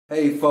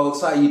Hey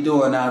folks, how you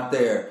doing out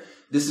there?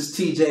 This is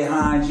TJ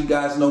Hines. You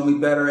guys know me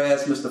better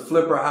as Mr.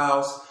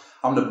 Flipperhouse.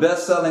 I'm the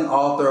best-selling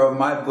author of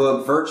my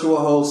book, Virtual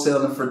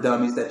Wholesaling for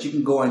Dummies, that you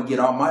can go and get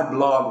on my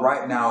blog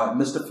right now at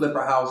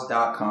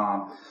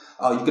mrflipperhouse.com.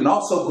 You can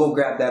also go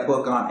grab that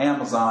book on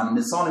Amazon, and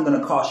it's only going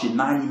to cost you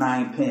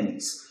 99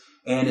 pennies.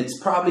 And it's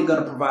probably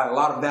going to provide a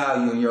lot of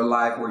value in your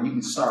life where you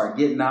can start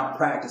getting out,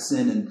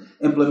 practicing, and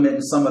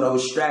implementing some of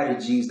those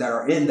strategies that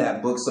are in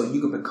that book so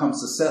you can become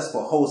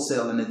successful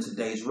wholesaling in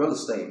today's real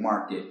estate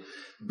market.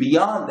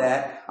 Beyond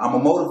that, I'm a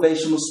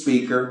motivational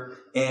speaker,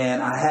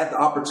 and I had the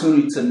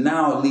opportunity to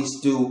now at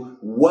least do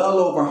well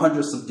over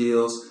hundreds of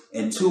deals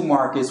in 2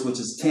 markets, which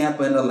is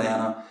Tampa and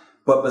Atlanta.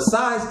 But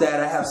besides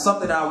that, I have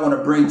something I want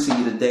to bring to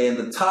you today, and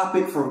the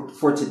topic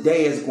for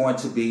today is going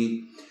to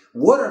be,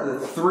 what are the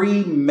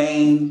 3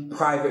 main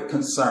private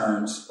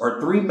concerns,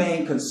 or 3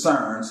 main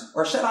concerns,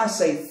 or should I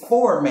say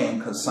 4 main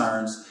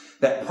concerns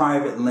that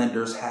private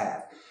lenders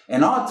have?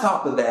 And on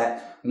top of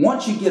that,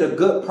 once you get a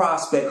good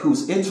prospect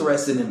who's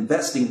interested in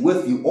investing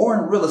with you or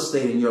in real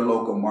estate in your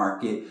local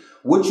market,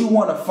 what you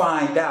want to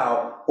find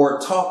out or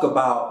talk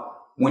about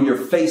when you're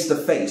face to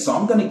face. So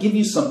I'm going to give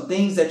you some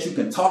things that you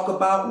can talk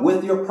about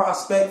with your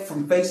prospect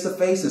from face to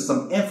face and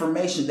some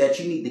information that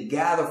you need to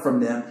gather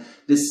from them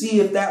to see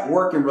if that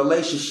working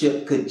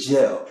relationship could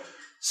gel.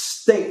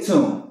 Stay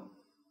tuned.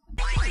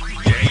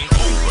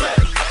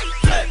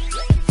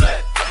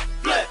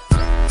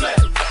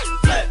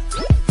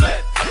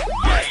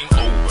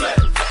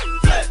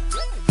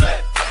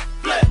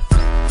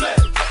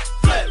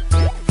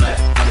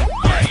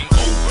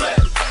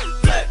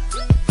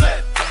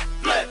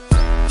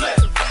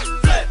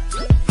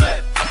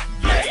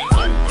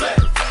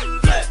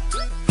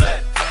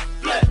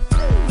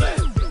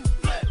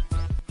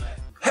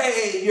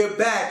 You're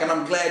back, and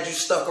I'm glad you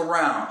stuck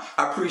around.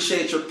 I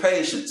appreciate your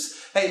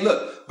patience. Hey,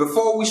 look,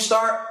 before we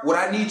start, what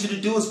I need you to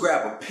do is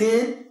grab a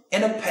pen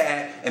and a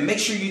pad and make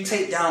sure you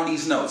take down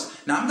these notes.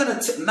 Now, I'm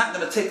not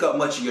going to take up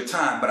much of your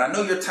time, but I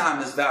know your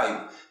time is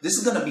valuable. This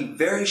is going to be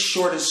very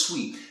short and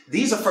sweet.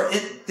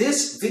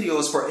 This video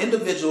is for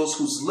individuals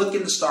who's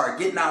looking to start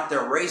getting out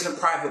there, raising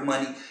private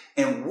money,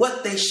 and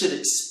what they should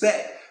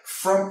expect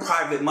from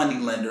private money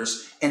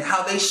lenders and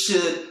how they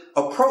should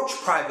approach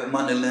private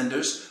money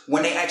lenders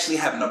when they actually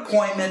have an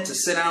appointment to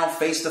sit down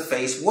face to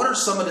face. What are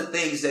some of the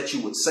things that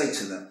you would say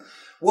to them?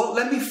 Well,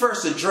 let me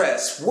first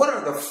address what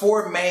are the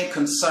 4 main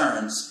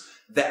concerns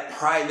that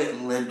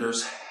private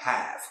lenders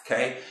have,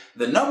 okay?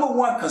 The number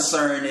 1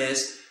 concern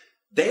is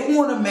they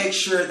want to make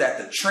sure that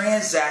the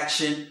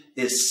transaction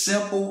is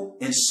simple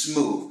and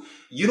smooth.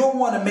 You don't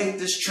want to make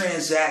this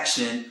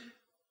transaction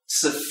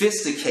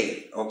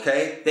sophisticated,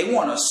 okay? They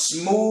want a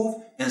smooth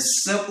and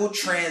simple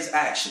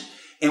transaction.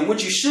 And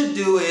what you should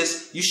do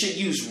is you should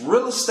use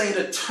real estate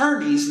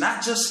attorneys,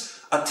 not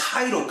just a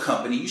title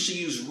company. You should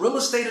use real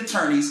estate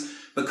attorneys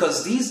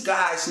because these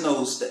guys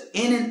knows the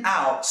in and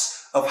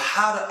outs of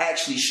how to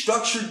actually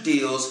structure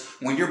deals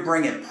when you're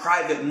bringing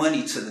private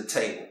money to the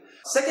table.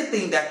 Second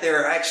thing that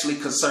they're actually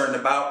concerned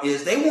about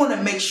is they want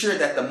to make sure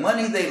that the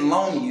money they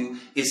loan you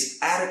is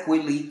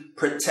adequately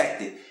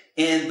protected.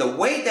 And the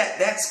way that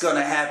that's going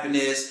to happen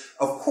is,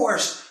 of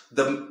course,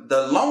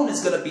 the loan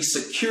is going to be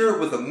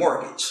secured with a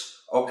mortgage.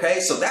 Okay,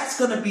 so that's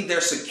going to be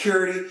their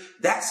security.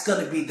 That's going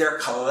to be their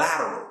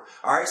collateral.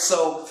 All right,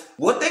 so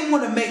what they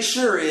want to make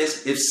sure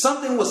is if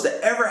something was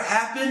to ever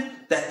happen,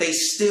 that they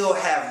still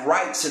have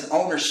rights and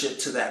ownership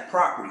to that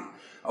property.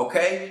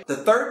 Okay, the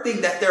third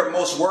thing that they're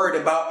most worried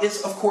about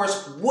is, of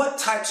course, what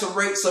types of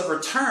rates of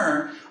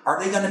return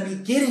are they going to be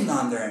getting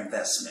on their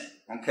investment?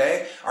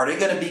 Okay, are they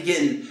going to be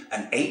getting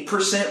an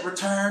 8%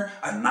 return,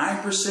 a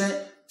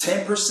 9%,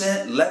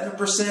 10%,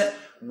 11%?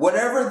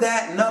 Whatever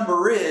that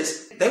number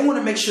is, they want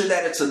to make sure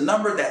that it's a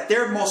number that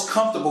they're most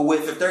comfortable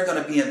with if they're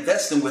going to be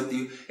investing with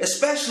you,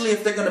 especially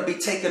if they're going to be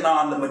taking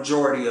on the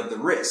majority of the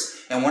risk.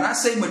 And when I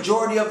say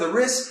majority of the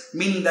risk,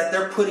 meaning that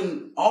they're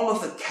putting all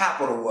of the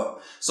capital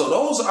up. So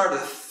those are the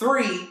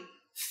 3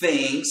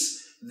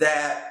 things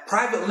that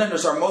private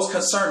lenders are most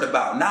concerned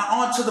about. Now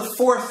on to the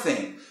 4th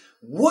thing.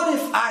 What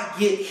if I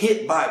get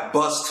hit by a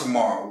bus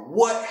tomorrow?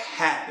 What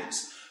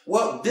happens?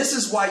 Well, this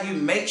is why you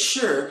make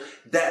sure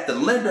that the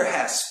lender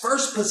has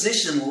first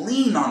position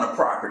lien on the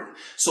property.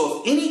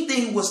 So if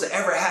anything was to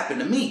ever happen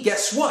to me,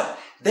 guess what?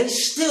 They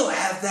still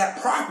have that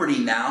property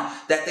now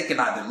that they can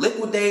either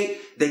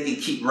liquidate, they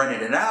can keep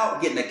renting it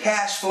out, getting the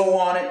cash flow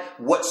on it,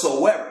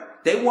 whatsoever.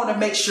 They want to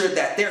make sure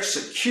that they're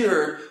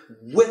secured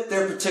with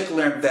their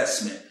particular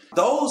investment.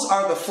 Those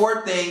are the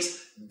 4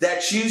 things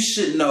that you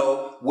should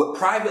know what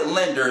private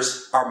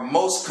lenders are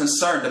most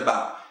concerned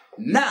about.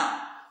 Now,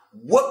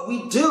 what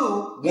we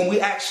do when we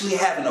actually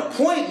have an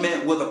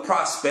appointment with a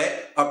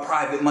prospect, a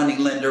private money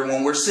lender,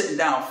 when we're sitting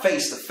down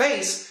face to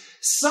face,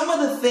 some of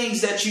the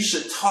things that you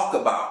should talk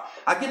about.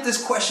 I get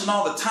this question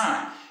all the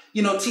time.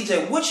 You know,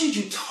 TJ, what should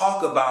you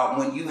talk about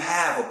when you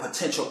have a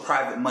potential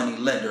private money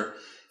lender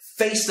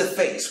face to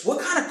face? What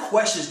kind of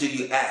questions do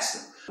you ask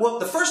them? Well,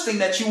 the first thing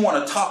that you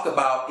want to talk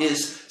about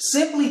is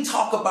simply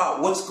talk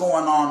about what's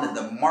going on in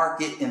the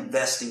market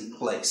investing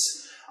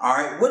place. All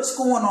right, what's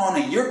going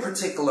on in your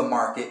particular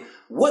market?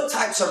 What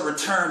types of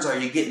returns are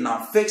you getting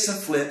on fix and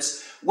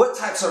flips? What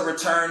types of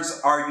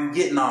returns are you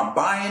getting on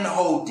buy and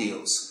hold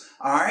deals?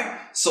 All right,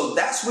 so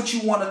that's what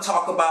you want to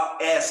talk about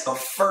as a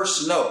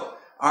first note.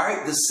 All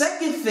right, the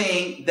second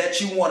thing that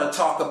you want to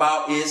talk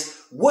about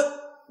is what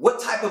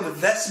type of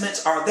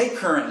investments are they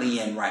currently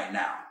in right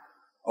now?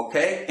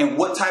 Okay, and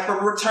what type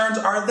of returns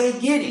are they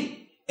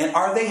getting? And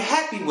are they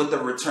happy with the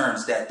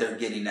returns that they're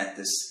getting at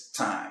this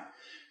time?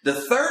 The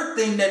third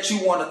thing that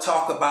you want to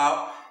talk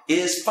about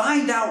is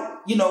find out,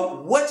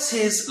 what's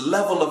his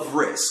level of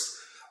risk?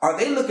 Are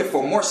they looking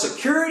for more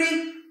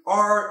security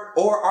or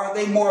are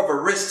they more of a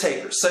risk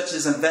taker, such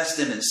as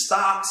investing in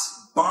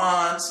stocks,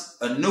 bonds,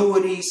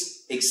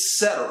 annuities,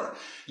 etc.?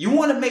 You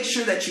want to make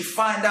sure that you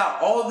find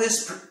out all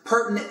this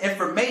pertinent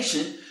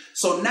information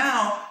so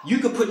now you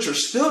can put your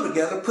spiel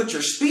together, put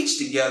your speech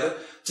together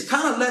to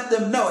kind of let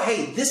them know,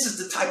 hey, this is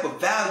the type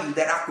of value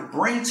that I could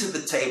bring to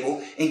the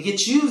table and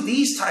get you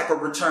these type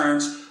of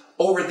returns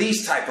over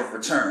these type of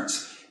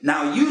returns.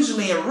 Now,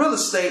 usually in real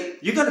estate,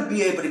 you're going to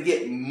be able to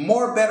get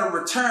more better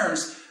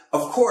returns,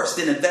 of course,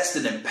 than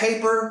invested in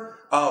paper,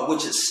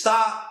 which is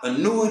stock,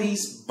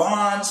 annuities,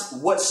 bonds,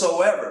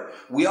 whatsoever.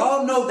 We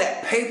all know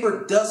that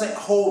paper doesn't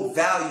hold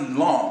value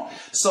long.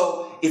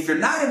 So if you're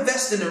not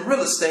investing in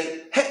real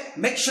estate, hey,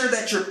 make sure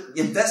that you're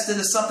investing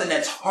in something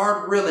that's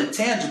hard, real, and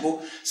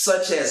tangible,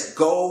 such as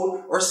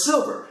gold or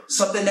silver,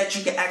 something that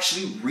you can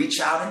actually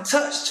reach out and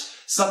touch,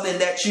 something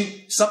that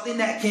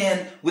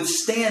can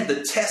withstand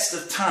the test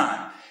of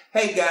time.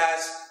 Hey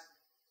guys,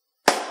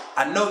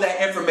 I know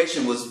that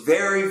information was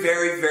very,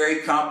 very,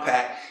 very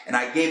compact, and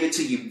I gave it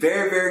to you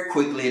very, very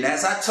quickly. And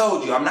as I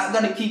told you, I'm not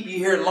going to keep you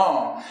here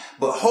long,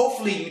 but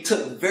hopefully you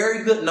took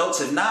very good notes.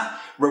 If not,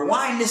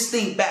 rewind this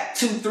thing back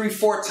 2, 3,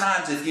 4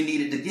 times if you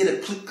needed to get a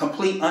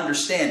complete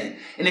understanding.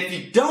 And if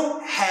you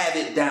don't have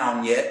it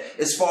down yet,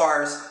 as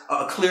far as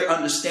a clear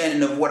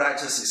understanding of what I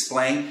just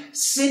explained,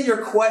 send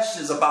your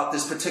questions about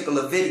this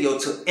particular video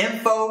to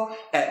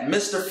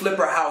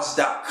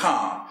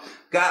info@mrflipperhouse.com.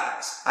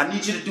 Guys, I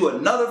need you to do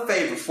another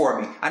favor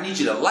for me. I need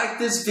you to like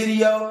this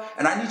video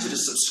and I need you to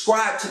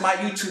subscribe to my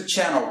YouTube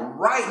channel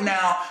right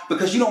now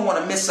because you don't want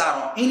to miss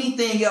out on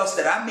anything else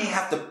that I may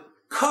have to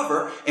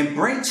cover and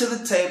bring to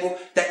the table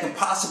that can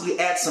possibly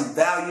add some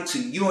value to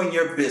you and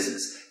your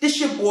business. This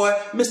your boy,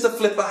 Mr.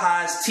 Flipper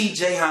Hines,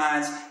 TJ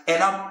Hines,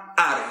 and I'm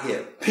out of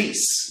here.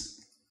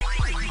 Peace.